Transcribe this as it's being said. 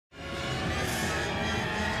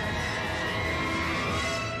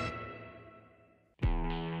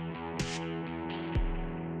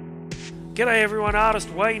G'day everyone, Artist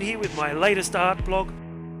Wayne here with my latest art blog.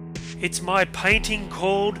 It's my painting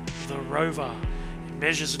called the Rover. It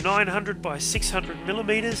measures 900 by 600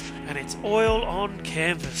 millimeters and it's oil on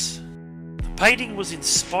canvas. The painting was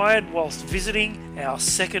inspired whilst visiting our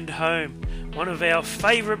second home, one of our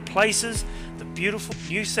favourite places, the beautiful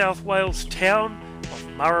New South Wales town of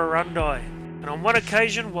Murrurundi. And on one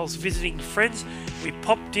occasion, whilst visiting friends, we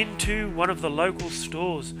popped into one of the local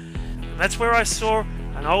stores. And that's where I saw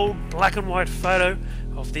an old black and white photo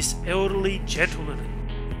of this elderly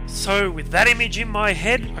gentleman. So with that image in my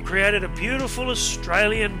head, I created a beautiful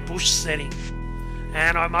Australian bush setting.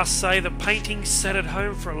 And I must say the painting sat at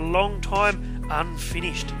home for a long time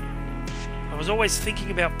unfinished. I was always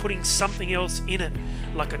thinking about putting something else in it,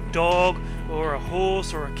 like a dog or a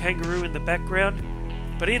horse or a kangaroo in the background.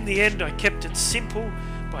 But in the end I kept it simple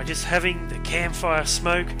by just having the campfire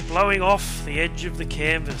smoke blowing off the edge of the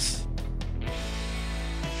canvas.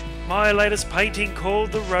 My latest painting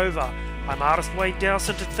called the Rover. I'm artist Wayne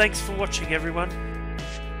Dowsent and thanks for watching everyone.